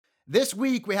This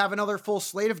week, we have another full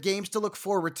slate of games to look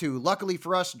forward to. Luckily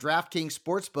for us, DraftKings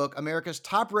Sportsbook, America's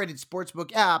top-rated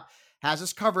sportsbook app, has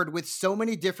us covered with so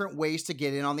many different ways to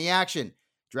get in on the action.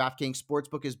 DraftKings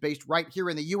Sportsbook is based right here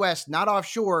in the U.S., not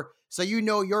offshore, so you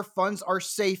know your funds are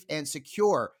safe and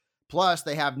secure. Plus,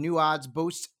 they have new odds,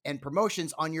 boosts, and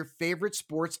promotions on your favorite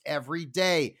sports every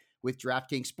day. With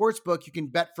DraftKings Sportsbook, you can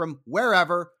bet from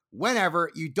wherever, whenever.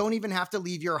 You don't even have to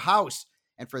leave your house.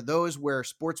 And for those where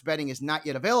sports betting is not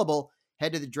yet available,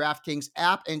 head to the DraftKings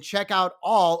app and check out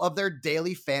all of their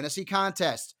daily fantasy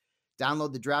contests.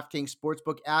 Download the DraftKings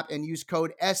Sportsbook app and use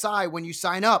code SI when you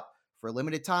sign up. For a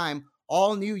limited time,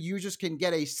 all new users can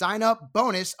get a sign-up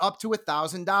bonus up to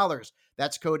 $1,000.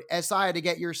 That's code SI to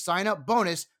get your sign-up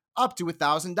bonus up to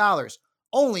 $1,000.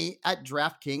 Only at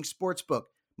DraftKings Sportsbook.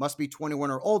 Must be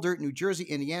 21 or older, New Jersey,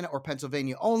 Indiana, or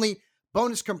Pennsylvania only.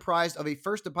 Bonus comprised of a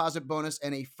first deposit bonus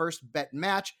and a first bet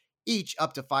match, each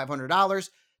up to $500.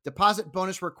 Deposit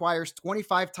bonus requires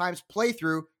 25 times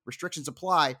playthrough. Restrictions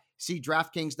apply. See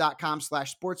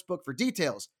DraftKings.com/sportsbook for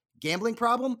details. Gambling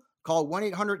problem? Call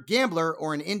 1-800-GAMBLER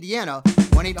or in Indiana,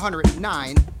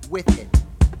 1-800-9-WITH-IT.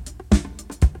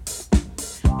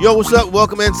 Yo, what's up?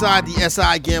 Welcome inside the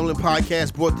SI Gambling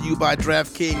Podcast, brought to you by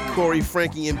DraftKings. Corey,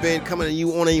 Frankie, and Ben coming to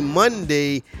you on a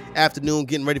Monday afternoon,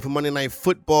 getting ready for Monday Night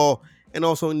Football, and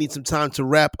also need some time to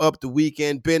wrap up the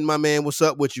weekend. Ben, my man, what's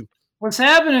up with you? What's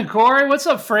happening, Corey? What's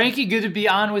up, Frankie? Good to be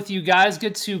on with you guys.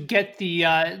 Good to get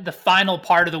the final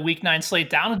part of the Week 9 slate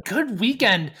down. A good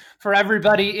weekend for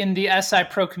everybody in the SI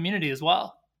Pro community as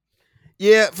well.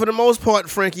 Yeah, for the most part,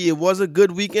 Frankie, it was a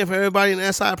good weekend for everybody in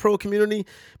the SI Pro community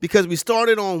because we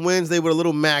started on Wednesday with a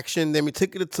little action. Then we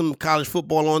took it to some college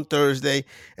football on Thursday.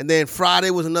 And then Friday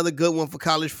was another good one for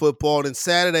college football. And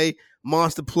Saturday,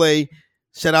 Monster Play.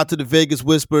 Shout out to the Vegas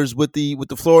Whispers with the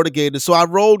Florida Gators. So I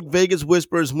rolled Vegas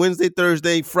Whispers Wednesday,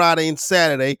 Thursday, Friday, and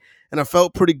Saturday, and I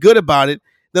felt pretty good about it.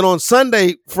 Then on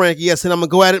Sunday, Frankie, I said I'm gonna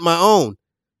go at it my own,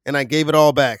 and I gave it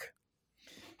all back.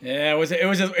 Yeah, it was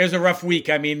a rough week.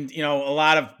 I mean, a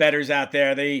lot of bettors out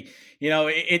there.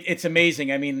 It's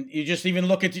amazing. I mean, you just even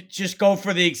look at just go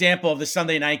for the example of the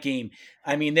Sunday night game.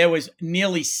 I mean, there was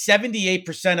nearly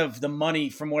 78% of the money,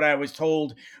 from what I was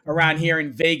told around here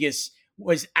in Vegas,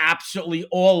 was absolutely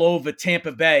all over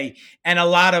Tampa Bay, and a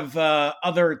lot of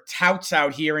other touts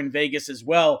out here in Vegas as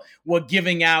well were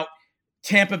giving out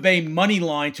Tampa Bay money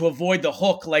line to avoid the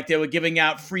hook, like they were giving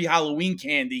out free Halloween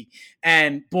candy.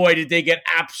 And boy, did they get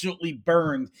absolutely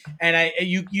burned. And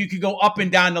you could go up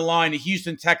and down the line. The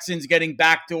Houston Texans getting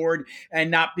backdoored and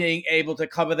not being able to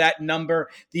cover that number.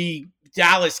 The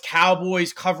Dallas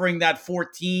Cowboys covering that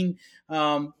 14,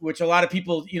 which a lot of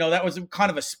people, that was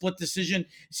kind of a split decision.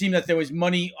 It seemed that there was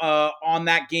money on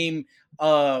that game,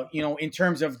 in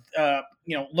terms of,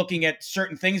 looking at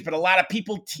certain things, but a lot of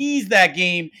people teased that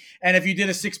game. And if you did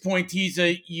a 6-point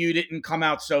teaser, you didn't come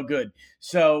out so good.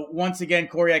 So once again,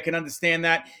 Corey, I can understand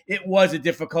that. It was a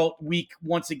difficult week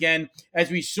once again,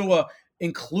 as we saw,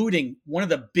 including one of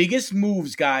the biggest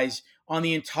moves, guys, on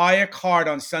the entire card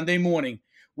on Sunday morning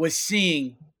was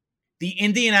seeing the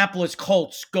Indianapolis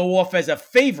Colts go off as a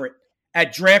favorite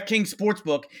at DraftKings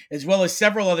Sportsbook, as well as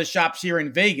several other shops here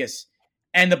in Vegas,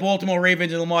 and the Baltimore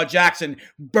Ravens and Lamar Jackson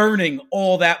burning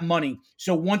all that money.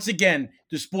 So once again,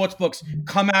 the sportsbooks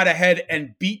come out ahead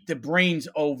and beat the brains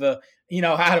over,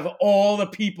 out of all the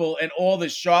people and all the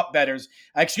sharp bettors,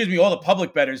 all the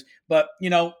public bettors. But,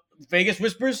 Vegas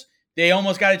Whispers, they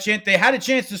almost got a chance. They had a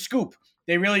chance to scoop.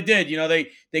 They really did.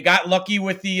 They got lucky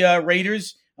with the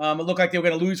Raiders. It looked like they were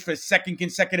going to lose for a second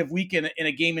consecutive week in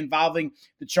a game involving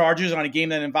the Chargers, on a game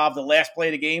that involved the last play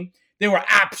of the game. They were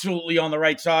absolutely on the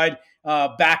right side,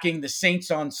 backing the Saints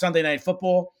on Sunday Night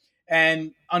Football.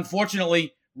 And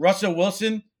unfortunately, Russell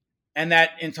Wilson and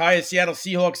that entire Seattle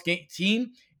Seahawks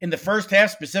team in the first half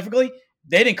specifically,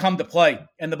 they didn't come to play,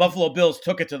 and the Buffalo Bills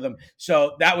took it to them.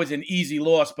 So that was an easy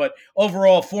loss. But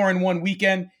overall, 4-1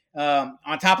 weekend.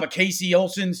 On top of Casey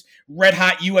Olsen's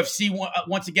red-hot UFC,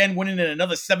 once again winning at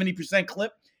another 70%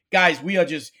 clip. Guys, we are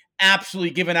just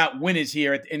absolutely giving out winners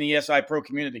here in the SI Pro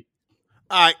community.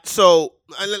 All right, so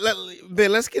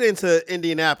Ben, let's get into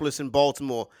Indianapolis and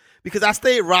Baltimore, because I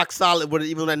stayed rock solid with it,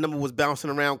 even though that number was bouncing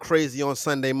around crazy on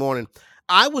Sunday morning.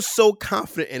 I was so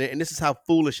confident in it, and this is how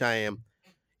foolish I am.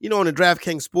 On the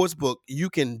DraftKings Sportsbook, you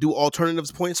can do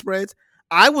alternatives point spreads.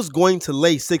 I was going to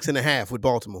lay 6.5 with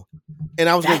Baltimore, and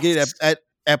I was going to get it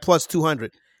at plus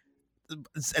 200.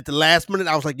 At the last minute,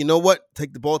 I was like, you know what?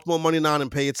 Take the Baltimore money line and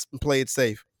play it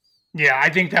safe. Yeah, I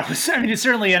think that was, it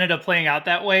certainly ended up playing out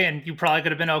that way, and you probably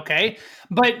could have been okay.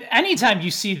 But anytime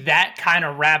you see that kind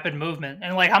of rapid movement,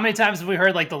 and how many times have we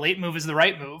heard the late move is the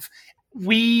right move?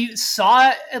 we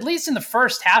saw, at least in the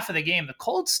first half of the game, the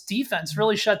Colts defense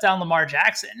really shut down Lamar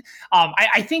Jackson.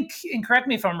 I think, and correct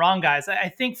me if I'm wrong, guys, I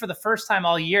think for the first time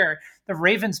all year, the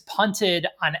Ravens punted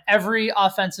on every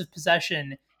offensive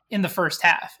possession in the first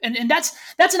half. And that's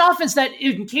an offense that,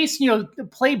 in case, the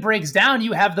play breaks down,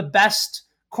 you have the best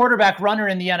quarterback runner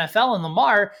in the NFL in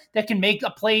Lamar that can make a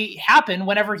play happen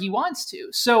whenever he wants to.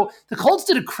 So the Colts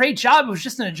did a great job. It was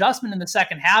just an adjustment in the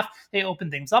second half. They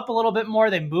opened things up a little bit more.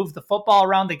 They moved the football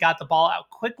around. They got the ball out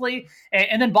quickly.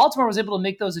 And then Baltimore was able to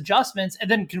make those adjustments.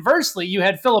 And then conversely, you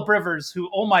had Phillip Rivers, who,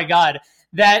 oh my God,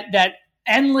 that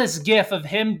endless gif of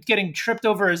him getting tripped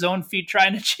over his own feet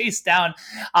trying to chase down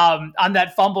on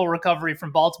that fumble recovery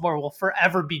from Baltimore will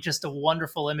forever be just a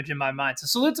wonderful image in my mind. So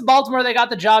salute to Baltimore. They got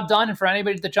the job done. And for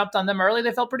anybody that jumped on them early,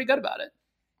 they felt pretty good about it.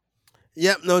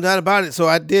 Yep, no doubt about it. So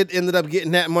I did ended up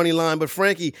getting that money line. But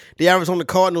Frankie, the Arizona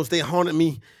Cardinals, they haunted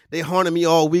me. They haunted me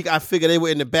all week. I figured they were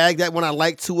in the bag. That one, I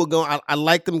liked Tua going. I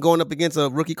liked them going up against a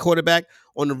rookie quarterback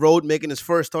on the road, making his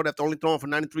first start after only throwing for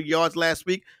 93 yards last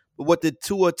week. But what did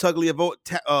Tua Tagovailoa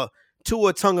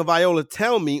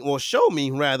tell me, or show me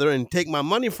rather, and take my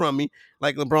money from me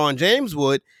like LeBron James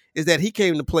would, is that he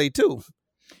came to play too.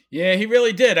 Yeah, he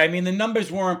really did. I mean, the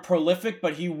numbers weren't prolific,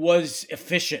 but he was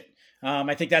efficient.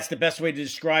 I think that's the best way to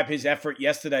describe his effort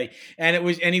yesterday. And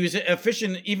he was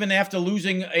efficient even after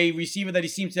losing a receiver that he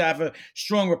seems to have a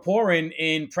strong rapport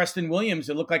in Preston Williams.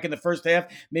 It looked like in the first half,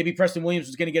 maybe Preston Williams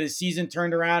was going to get his season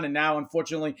turned around. And now,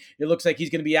 unfortunately, it looks like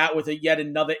he's going to be out with yet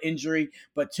another injury.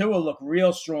 But Tua looked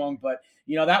real strong. But,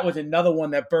 that was another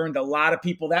one that burned a lot of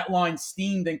people. That line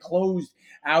steamed and closed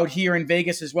out here in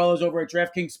Vegas, as well as over at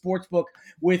DraftKings Sportsbook,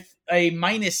 with a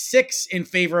 -6 in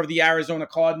favor of the Arizona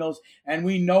Cardinals. And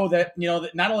we know that,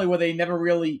 that not only were they never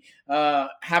really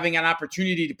having an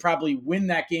opportunity to probably win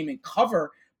that game and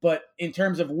cover, but in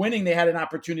terms of winning, they had an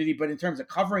opportunity. But in terms of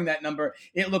covering that number,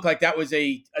 it looked like that was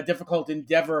a difficult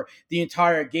endeavor the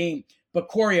entire game. But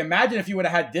Corey, imagine if you would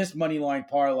have had this money line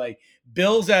parlay: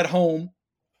 Bills at home,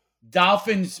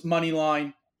 Dolphins money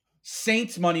line,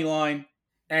 Saints money line,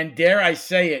 and dare I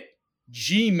say it,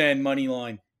 G-Men money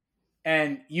line.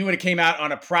 And you would have came out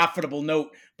on a profitable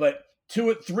note. But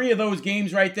 3 of those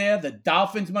games right there, the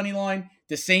Dolphins money line,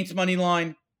 the Saints money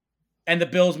line, and the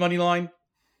Bills money line,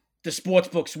 the sports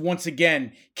books once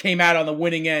again came out on the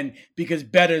winning end because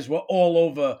bettors were all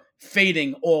over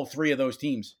fading all 3 of those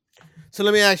teams. So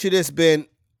let me ask you this, Ben.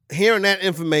 Hearing that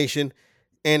information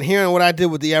and hearing what I did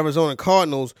with the Arizona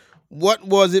Cardinals, what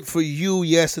was it for you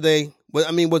yesterday?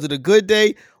 I mean, was it a good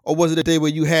day, or was it a day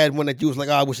where you had one that you was like,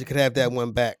 I wish I could have that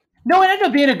one back? No, it ended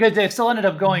up being a good day. It still ended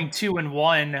up going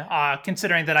 2-1,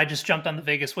 considering that I just jumped on the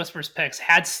Vegas Whispers picks,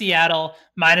 had Seattle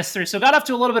 -3. So got off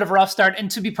to a little bit of a rough start. And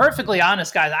to be perfectly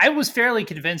honest, guys, I was fairly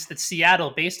convinced that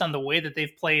Seattle, based on the way that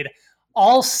they've played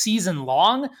all season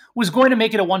long, was going to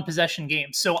make it a one-possession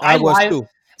game. So I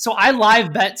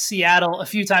live bet Seattle a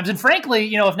few times. And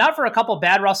frankly, if not for a couple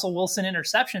bad Russell Wilson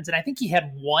interceptions, and I think he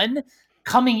had one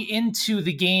coming into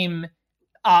the game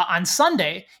on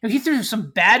Sunday, he threw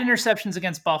some bad interceptions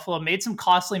against Buffalo, made some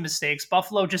costly mistakes.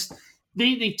 Buffalo just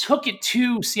they took it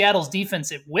to Seattle's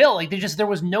defense at will. Like there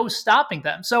was no stopping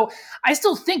them. So I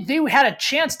still think they had a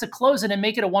chance to close it and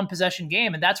make it a one-possession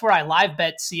game. And that's where I live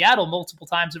bet Seattle multiple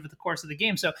times over the course of the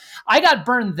game. So I got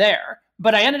burned there.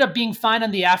 But I ended up being fine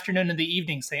on the afternoon and the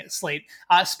evening slate,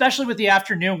 especially with the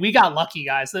afternoon. We got lucky,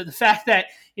 guys. The fact that,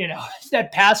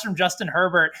 that pass from Justin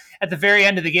Herbert at the very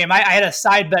end of the game, I had a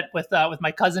side bet with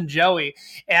my cousin Joey,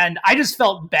 and I just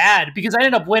felt bad because I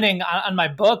ended up winning on my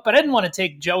book, but I didn't want to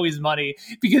take Joey's money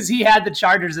because he had the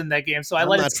Chargers in that game, so I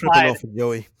let it slide. I'm not tripping off of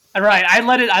Joey. Right. I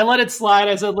let it slide.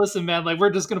 I said, listen, man,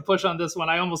 we're just going to push on this one.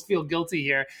 I almost feel guilty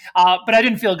here. But I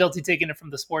didn't feel guilty taking it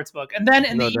from the sports book. And then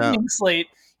in the evening slate,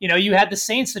 you had the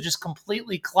Saints that just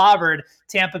completely clobbered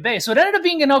Tampa Bay. So it ended up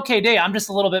being an okay day. I'm just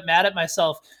a little bit mad at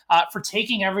myself for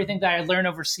taking everything that I learned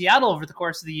over Seattle over the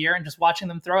course of the year and just watching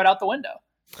them throw it out the window.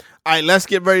 All right, let's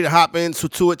get ready to hop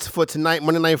into it for tonight.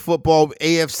 Monday Night Football,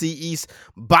 AFC East,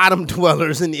 bottom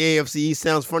dwellers in the AFC East.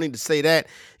 Sounds funny to say that.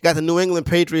 You got the New England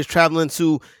Patriots traveling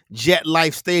to Jet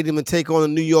Life Stadium and take on the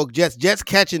New York Jets. Jets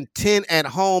catching 10 at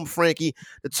home, Frankie.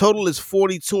 The total is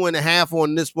 42.5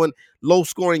 on this one.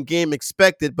 Low-scoring game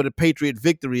expected, but a Patriot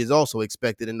victory is also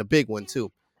expected, and a big one, too.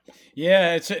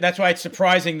 Yeah, that's why it's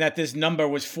surprising that this number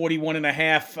was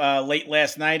 41.5 late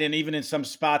last night, and even in some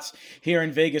spots here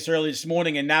in Vegas early this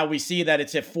morning. And now we see that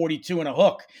it's at 42 and a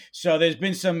hook. So there's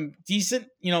been some decent,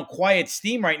 quiet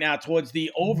steam right now towards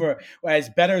the over, as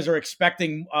bettors are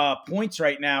expecting points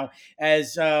right now.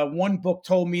 As one book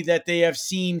told me that they have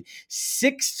seen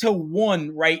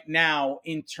 6-1 right now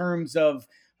in terms of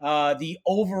the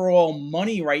overall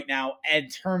money right now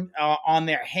on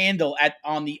their handle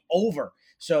on the over.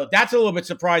 So that's a little bit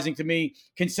surprising to me,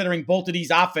 considering both of these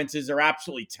offenses are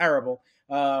absolutely terrible.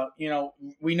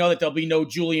 We know that there'll be no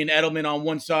Julian Edelman on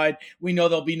one side. We know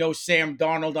there'll be no Sam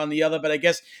Darnold on the other. But I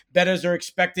guess bettors are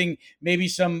expecting maybe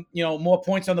some, more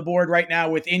points on the board right now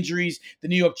with injuries. The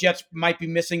New York Jets might be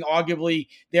missing arguably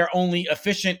their only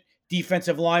efficient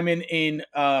defensive lineman in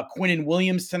Quinnen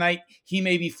Williams tonight. He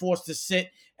may be forced to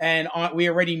sit. And we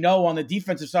already know on the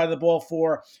defensive side of the ball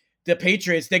for the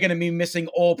Patriots, they're going to be missing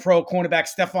all-pro cornerback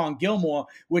Stephon Gilmore,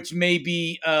 which may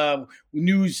be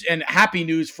news and happy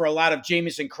news for a lot of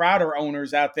Jamison Crowder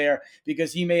owners out there,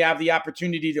 because he may have the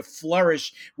opportunity to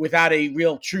flourish without a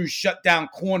real true shutdown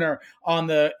corner on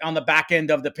the back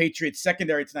end of the Patriots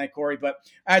secondary tonight, Corey. But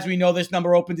as we know, this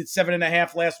number opened at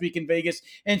 7.5 last week in Vegas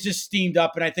and it's just steamed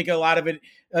up. And I think a lot of it,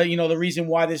 the reason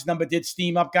why this number did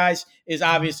steam up, guys, is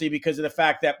obviously because of the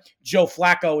fact that Joe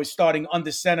Flacco is starting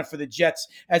under center for the Jets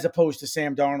as opposed to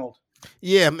Sam Darnold.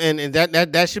 Yeah, man, and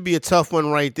that should be a tough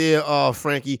one right there,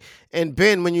 Frankie. And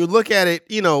Ben, when you look at it,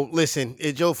 listen,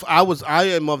 Joe, I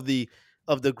am of the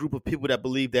group of people that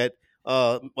believe that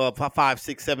 5,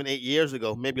 6, 7, 8 years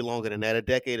ago, maybe longer than that, a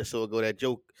decade or so ago, that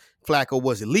Joe Flacco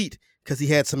was elite because he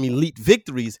had some elite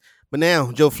victories. But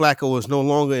now Joe Flacco is no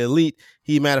longer elite.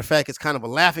 Matter of fact, it's kind of a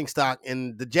laughingstock,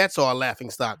 and the Jets are a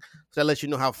laughingstock. So that lets you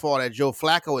know how far that Joe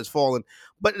Flacco has fallen.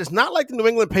 But it's not like the New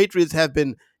England Patriots have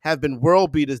been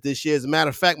world beaters this year. As a matter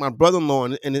of fact, my brother-in-law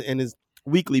in his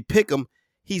weekly pick'em,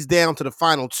 he's down to the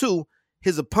final 2.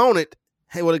 His opponent,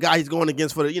 the guy he's going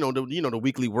against for the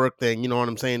weekly work thing, you know what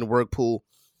I'm saying, the work pool,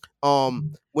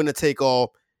 winner take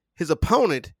all. His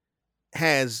opponent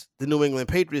has the New England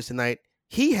Patriots tonight.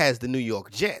 He has the New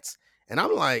York Jets. And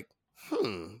I'm like,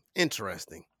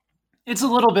 interesting. It's a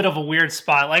little bit of a weird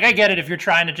spot. Like, I get it if you're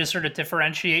trying to just sort of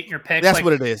differentiate your pick. That's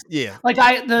what it is. Yeah. Like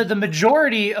the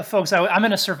majority of folks, I'm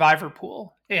in a survivor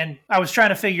pool, and I was trying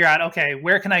to figure out, okay,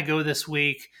 where can I go this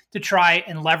week to try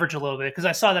and leverage a little bit? Because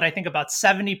I saw that I think about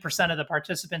 70% of the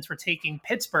participants were taking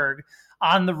Pittsburgh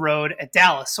on the road at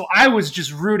Dallas. So I was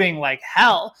just rooting like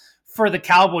hell for the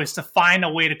Cowboys to find a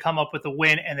way to come up with a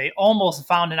win, and they almost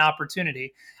found an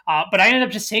opportunity. But I ended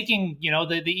up just taking,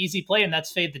 the easy play, and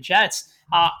that's fade the Jets.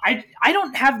 I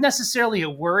don't have necessarily a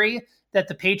worry that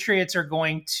the Patriots are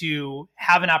going to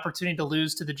have an opportunity to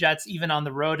lose to the Jets even on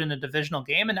the road in a divisional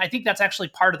game. And I think that's actually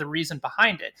part of the reason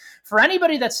behind it. For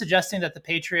anybody that's suggesting that the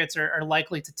Patriots are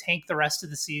likely to tank the rest of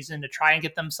the season to try and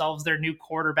get themselves their new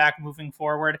quarterback moving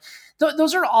forward,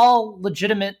 those are all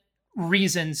legitimate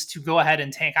reasons to go ahead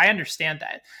and tank. I understand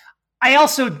that. I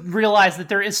also realize that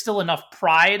there is still enough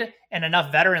pride and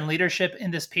enough veteran leadership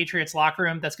in this Patriots locker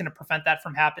room that's going to prevent that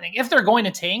from happening. If they're going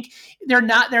to tank, they're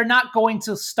not going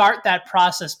to start that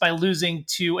process by losing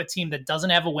to a team that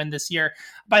doesn't have a win this year,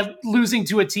 by losing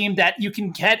to a team that you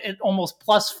can get at almost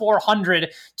plus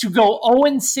 400 to go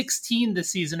 0-16 this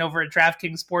season over at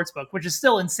DraftKings Sportsbook, which is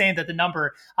still insane that the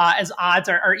number as odds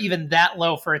are even that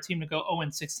low for a team to go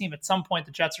 0-16. At some point,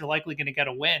 the Jets are likely going to get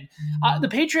a win. The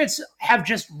Patriots have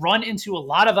just run into a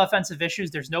lot of offensive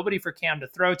issues. There's nobody for Cam to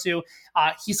throw to.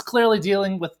 He's clearly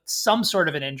dealing with some sort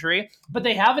of an injury, but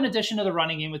they have an addition to the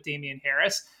running game with Damian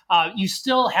Harris. You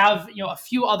still have, a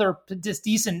few other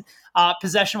decent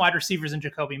possession wide receivers in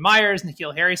Jacoby Myers.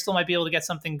 N'Keal Harry still might be able to get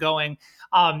something going.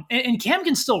 And Cam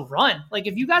can still run. Like,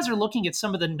 if you guys are looking at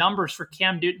some of the numbers for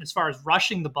Cam Newton as far as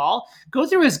rushing the ball, go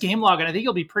through his game log, and I think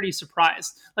you'll be pretty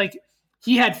surprised. Like,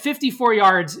 he had 54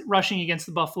 yards rushing against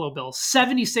the Buffalo Bills,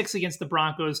 76 against the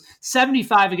Broncos,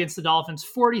 75 against the Dolphins,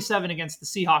 47 against the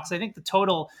Seahawks. I think the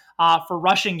total for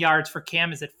rushing yards for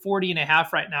Cam is at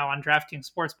 40.5 right now on DraftKings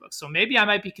Sportsbook. So maybe I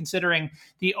might be considering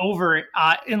the over,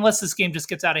 unless this game just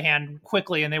gets out of hand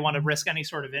quickly and they want to risk any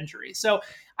sort of injury. So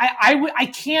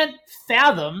I can't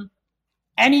fathom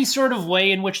any sort of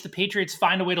way in which the Patriots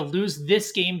find a way to lose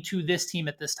this game to this team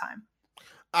at this time.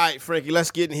 All right, Frankie,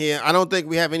 let's get in here. I don't think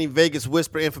we have any Vegas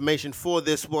Whisper information for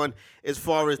this one as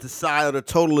far as the side of the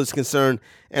total is concerned.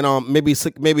 And maybe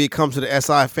it comes to the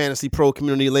SI Fantasy Pro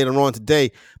community later on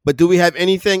today. But do we have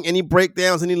anything, any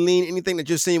breakdowns, any lean, anything that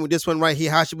you're seeing with this one right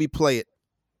here? How should we play it?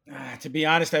 To be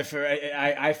honest,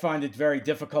 I find it very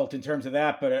difficult in terms of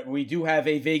that, but we do have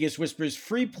a Vegas Whispers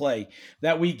free play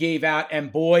that we gave out.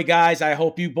 And boy, guys, I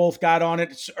hope you both got on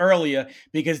it earlier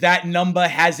because that number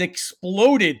has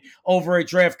exploded over at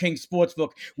DraftKings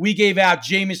Sportsbook. We gave out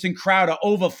Jamison Crowder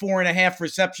over 4.5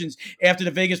 receptions after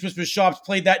the Vegas Whispers Sharps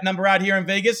played that number out here in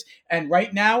Vegas. And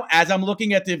right now, as I'm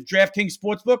looking at the DraftKings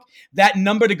Sportsbook, that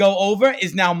number to go over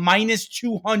is now minus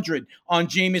 200 on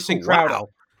Jamison Crowder. Wow.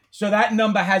 So that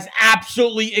number has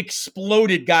absolutely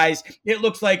exploded, guys. It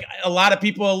looks like a lot of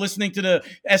people are listening to the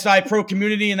SI Pro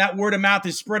community, and that word of mouth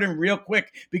is spreading real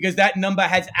quick because that number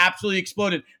has absolutely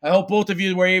exploded. I hope both of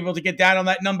you were able to get down on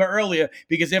that number earlier,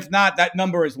 because if not, that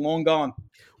number is long gone.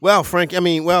 Well, Frank,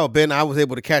 Ben, I was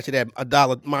able to catch it at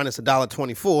 $1 minus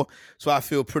 $1.24, so I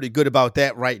feel pretty good about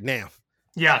that right now.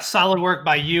 Yeah, solid work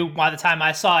by you. By the time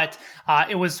I saw it,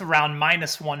 it was around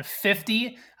minus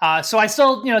 150. So I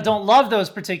still, don't love those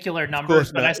particular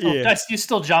numbers, but you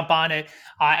still jump on it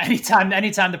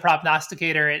anytime the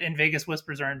prognosticator in Vegas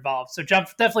Whispers are involved. So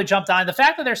definitely jumped on. The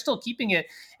fact that they're still keeping it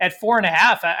at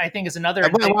 4.5, I think, is another.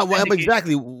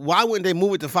 Exactly. Why wouldn't they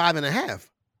move it to 5.5,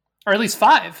 or at least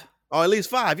 5? Oh, at least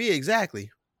 5. Yeah,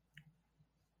 exactly.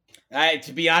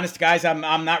 To be honest, guys,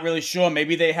 I'm not really sure.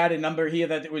 Maybe they had a number here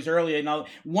that it was earlier. Now,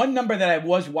 one number that I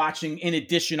was watching in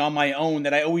addition on my own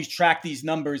that I always track these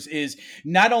numbers is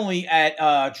not only at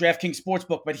DraftKings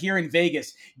Sportsbook, but here in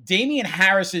Vegas. Damian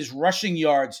Harris's rushing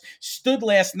yards stood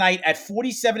last night at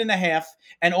 47.5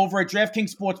 and over at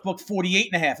DraftKings Sportsbook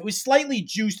 48.5. It was slightly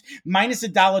juiced, minus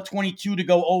 $1.22 to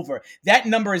go over. That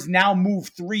number has now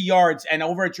moved 3 yards, and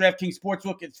over at DraftKings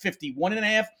Sportsbook, it's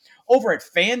 51.5. Over at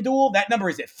FanDuel, that number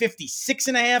is at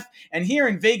 56.5. And here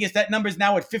in Vegas, that number is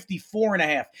now at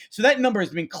 54.5. So that number has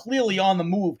been clearly on the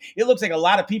move. It looks like a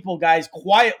lot of people, guys,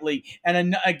 quietly,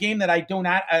 and a game that I don't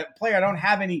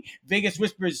have any Vegas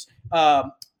Whispers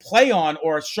play on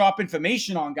or sharp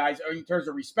information on, guys, in terms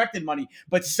of respected money.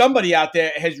 But somebody out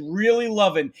there has really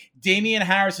loving Damian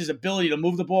Harris's ability to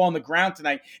move the ball on the ground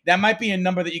tonight. That might be a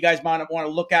number that you guys might want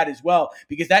to look at as well,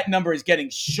 because that number is getting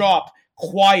sharp,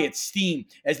 quiet steam.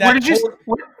 Where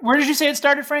did you say it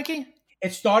started, Frankie?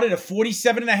 It started at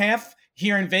 47.5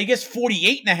 here in Vegas,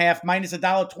 48.5 minus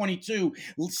 $1.22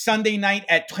 Sunday night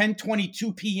at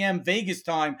 10:22 p.m. Vegas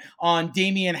time on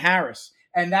Damian Harris.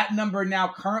 And that number now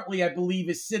currently, I believe,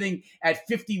 is sitting at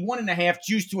 51.5,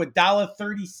 juiced to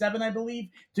 $1.37, I believe,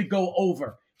 to go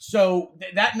over. So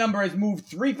that number has moved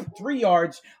three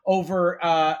yards over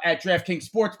at DraftKings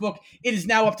Sportsbook. It is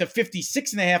now up to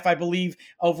 56.5, I believe,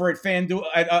 over at FanDuel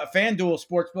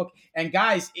Sportsbook. And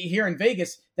guys, here in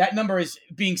Vegas, that number is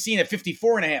being seen at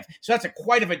 54.5. So that's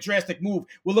quite of a drastic move.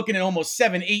 We're looking at almost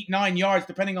 7, 8, 9 yards,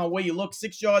 depending on where you look.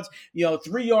 6 yards,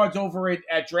 3 yards over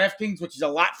at DraftKings, which is a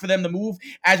lot for them to move.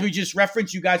 As we just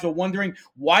referenced, you guys were wondering,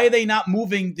 why are they not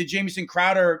moving the Jamison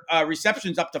Crowder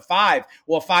receptions up to 5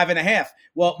 or 5.5?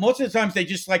 Well, most of the times they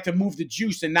just like to move the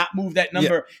juice and not move that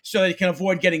number so they can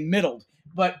avoid getting middled.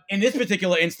 But in this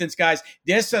particular instance, guys,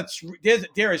 there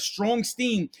is strong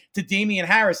steam to Damian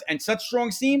Harris, and such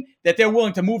strong steam that they're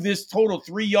willing to move this total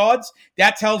 3 yards.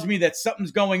 That tells me that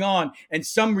something's going on, and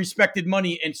some respected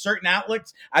money in certain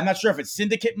outlets. I'm not sure if it's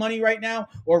syndicate money right now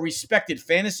or respected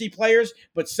fantasy players,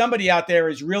 but somebody out there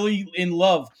is really in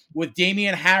love with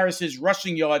Damian Harris's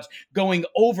rushing yards going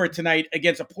over tonight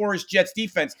against a porous Jets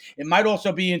defense. It might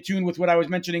also be in tune with what I was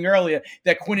mentioning earlier,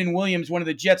 that Quinnen Williams, one of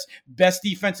the Jets' best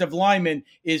defensive linemen,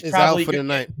 is probably out for the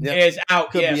night. Is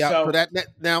out. Could be out for that.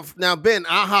 Now, Ben,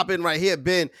 I'll hop in right here.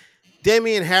 Ben,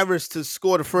 Damian Harris to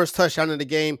score the first touchdown of the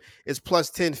game is plus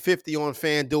 1050 on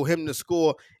FanDuel. Him to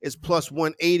score is plus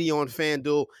 180 on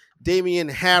FanDuel. Damian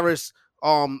Harris, we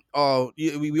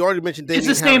already mentioned Damian Harris.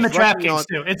 It's the same at DraftKings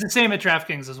too. It's the same at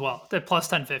DraftKings as well. They're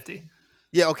plus 1050.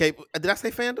 Yeah, okay. Did I say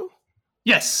FanDuel?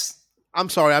 Yes. I'm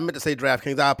sorry. I meant to say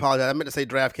DraftKings. I apologize. I meant to say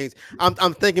DraftKings.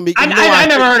 I'm thinking. I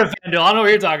never heard of FanDuel. I don't know what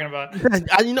you're talking about.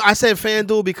 I said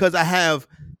FanDuel because I have.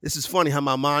 This is funny how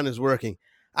my mind is working.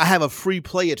 I have a free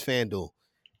play at FanDuel,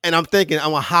 and I'm thinking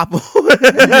I'm gonna hop on.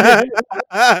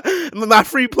 My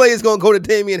free play is gonna go to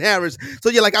Damian Harris. So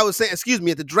yeah, like I was saying, excuse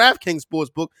me, at the DraftKings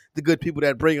Sportsbook, the good people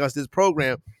that bring us this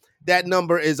program, that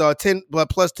number is plus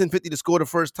 1050 to score the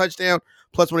first touchdown,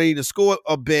 plus 180 to score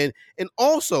a Ben, and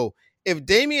also. If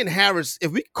Damian Harris,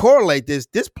 if we correlate this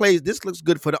looks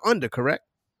good for the under, correct?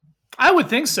 I would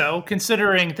think so,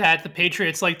 considering that the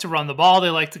Patriots like to run the ball.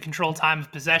 They like to control time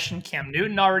of possession. Cam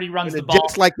Newton already runs the ball.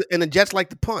 And the Jets like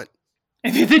to punt.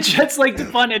 And the Jets like to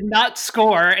punt and not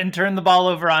score and turn the ball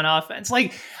over on offense.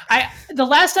 The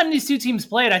last time these two teams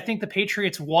played, I think the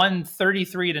Patriots won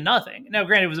 33-0. Now,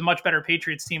 granted, it was a much better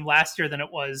Patriots team last year than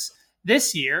it was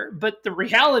this year, but the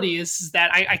reality is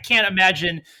that I can't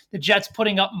imagine the Jets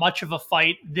putting up much of a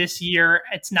fight this year.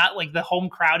 It's not like the home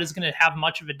crowd is going to have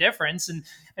much of a difference,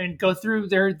 and go through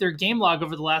their game log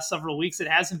over the last several weeks. It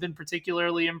hasn't been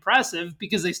particularly impressive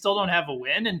because they still don't have a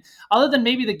win. And other than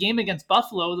maybe the game against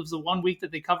Buffalo, that was the 1 week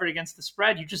that they covered against the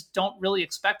spread, you just don't really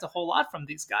expect a whole lot from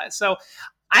these guys. So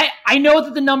I know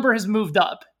that the number has moved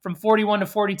up from 41 to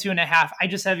 42.5. I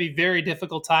just have a very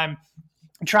difficult time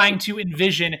trying to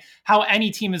envision how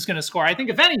any team is going to score. I think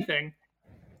if anything,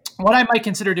 what I might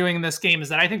consider doing in this game is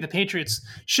that I think the Patriots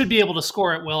should be able to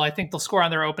score at will. I think they'll score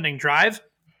on their opening drive.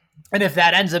 And if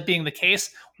that ends up being the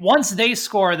case, once they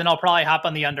score, then I'll probably hop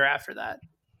on the under after that.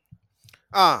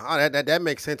 That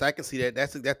makes sense. I can see that.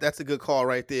 That's a good call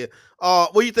right there.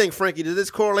 What do you think, Frankie? Does this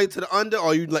correlate to the under, or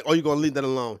are you going to leave that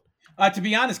alone? To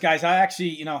be honest, guys, I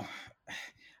actually,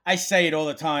 I say it all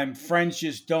the time. Friends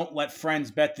just don't let friends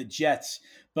bet the Jets.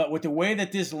 But with the way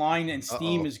that this line and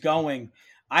steam is going,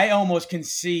 I almost can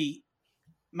see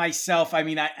myself. I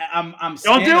mean, I'm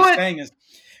don't do it. Saying this.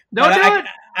 Don't do it.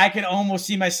 I can almost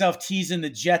see myself teasing the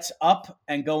Jets up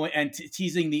and going and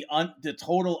teasing the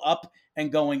total up and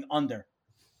going under,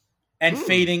 and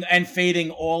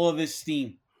fading all of this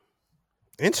steam.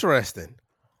 Interesting.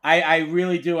 I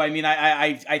really do. I mean,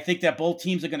 I think that both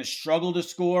teams are going to struggle to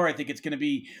score. I think it's going to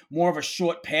be more of a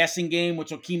short passing game,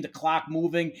 which will keep the clock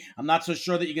moving. I'm not so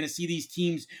sure that you're going to see these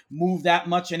teams move that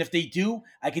much. And if they do,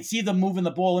 I could see them moving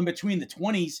the ball in between the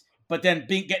 20s, but then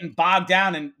getting bogged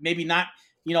down and maybe not,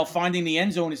 finding the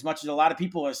end zone as much as a lot of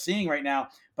people are seeing right now.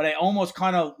 But I almost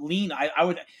kind of lean. I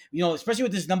would, especially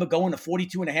with this number going to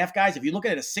 42.5, guys, if you look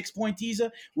at it a 6-point teaser,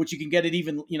 which you can get it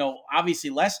even, obviously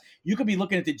less, you could be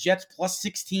looking at the Jets plus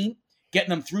 16,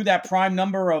 getting them through that prime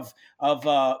number of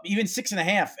even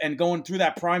 6.5 and going through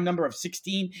that prime number of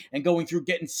 16 and going through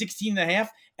getting 16.5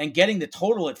 and getting the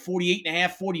total at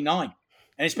 48.5, 49.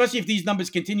 And especially if these numbers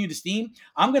continue to steam,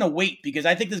 I'm going to wait because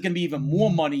I think there's going to be even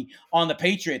more money on the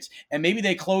Patriots. And maybe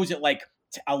they close at like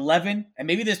 11, and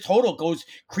maybe this total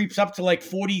creeps up to like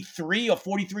 43 or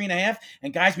 43.5.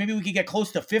 And guys, maybe we could get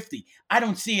close to 50. I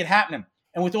don't see it happening.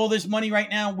 And with all this money right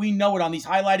now, we know it on these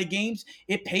highlighted games.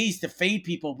 It pays to fade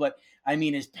people. But I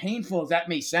mean, as painful as that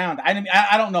may sound, I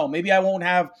don't know. Maybe I won't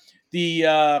have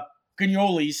the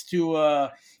cannolis to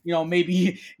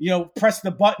maybe press the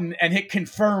button and hit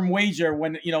confirm wager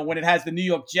when it has the New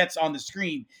York Jets on the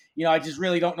screen. I just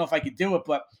really don't know if I could do it,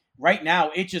 but right now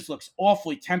it just looks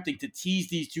awfully tempting to tease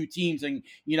these two teams and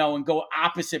go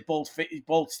opposite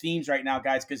both teams right now,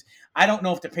 guys, because I don't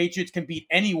know if the Patriots can beat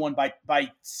anyone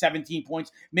by 17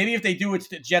 points. Maybe if they do, it's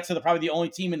the Jets are probably the only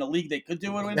team in the league they could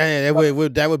do it with. Yeah,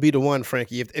 that would be the one,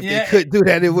 Frankie. If they could do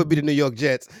that, it would be the New York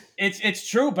Jets. It's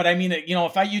true, but I mean, if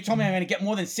you told me I'm going to get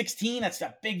more than 16, that's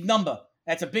a big number.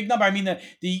 That's a big number. I mean,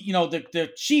 the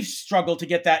Chiefs struggled to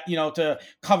get that, to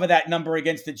cover that number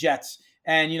against the Jets.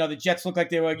 And, the Jets looked like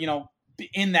they were,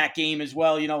 in that game as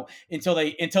well, until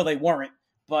they weren't.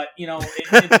 But,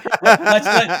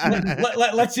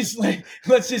 let's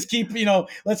just keep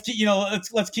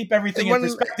everything in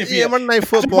perspective here. Yeah, Monday Night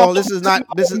Football. This is a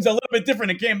little bit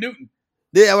different than Cam Newton.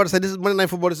 Yeah, I want to say this is Monday Night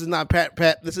Football. This is not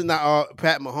Pat. This is not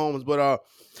Pat Mahomes. But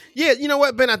yeah, you know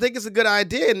what, Ben? I think it's a good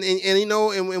idea,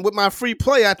 and with my free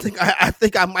play, I think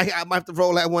I might have to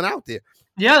roll that one out there.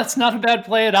 Yeah, that's not a bad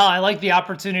play at all. I like the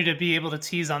opportunity to be able to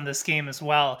tease on this game as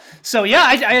well. So yeah,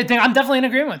 I think I'm definitely in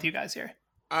agreement with you guys here.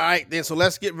 All right, then. So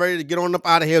let's get ready to get on up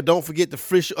out of here. Don't forget the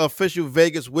official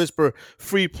Vegas Whisper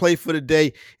free play for the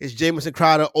day is Jamison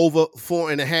Crowder over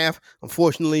 4.5.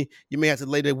 Unfortunately, you may have to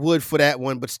lay the wood for that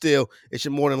one, but still, it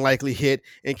should more than likely hit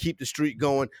and keep the streak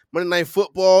going. Monday Night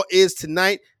Football is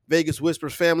tonight. Vegas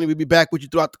Whispers family, we'll be back with you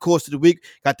throughout the course of the week.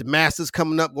 Got the Masters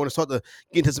coming up. Going to start to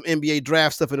get into some NBA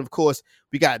draft stuff. And, of course,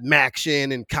 we got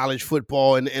Maction and college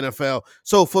football and the NFL.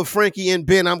 So, for Frankie and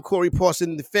Ben, I'm Corey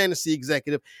Parson, the fantasy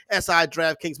executive, SI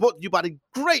DraftKings. Brought to you by the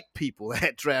great people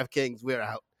at DraftKings. We're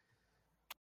out.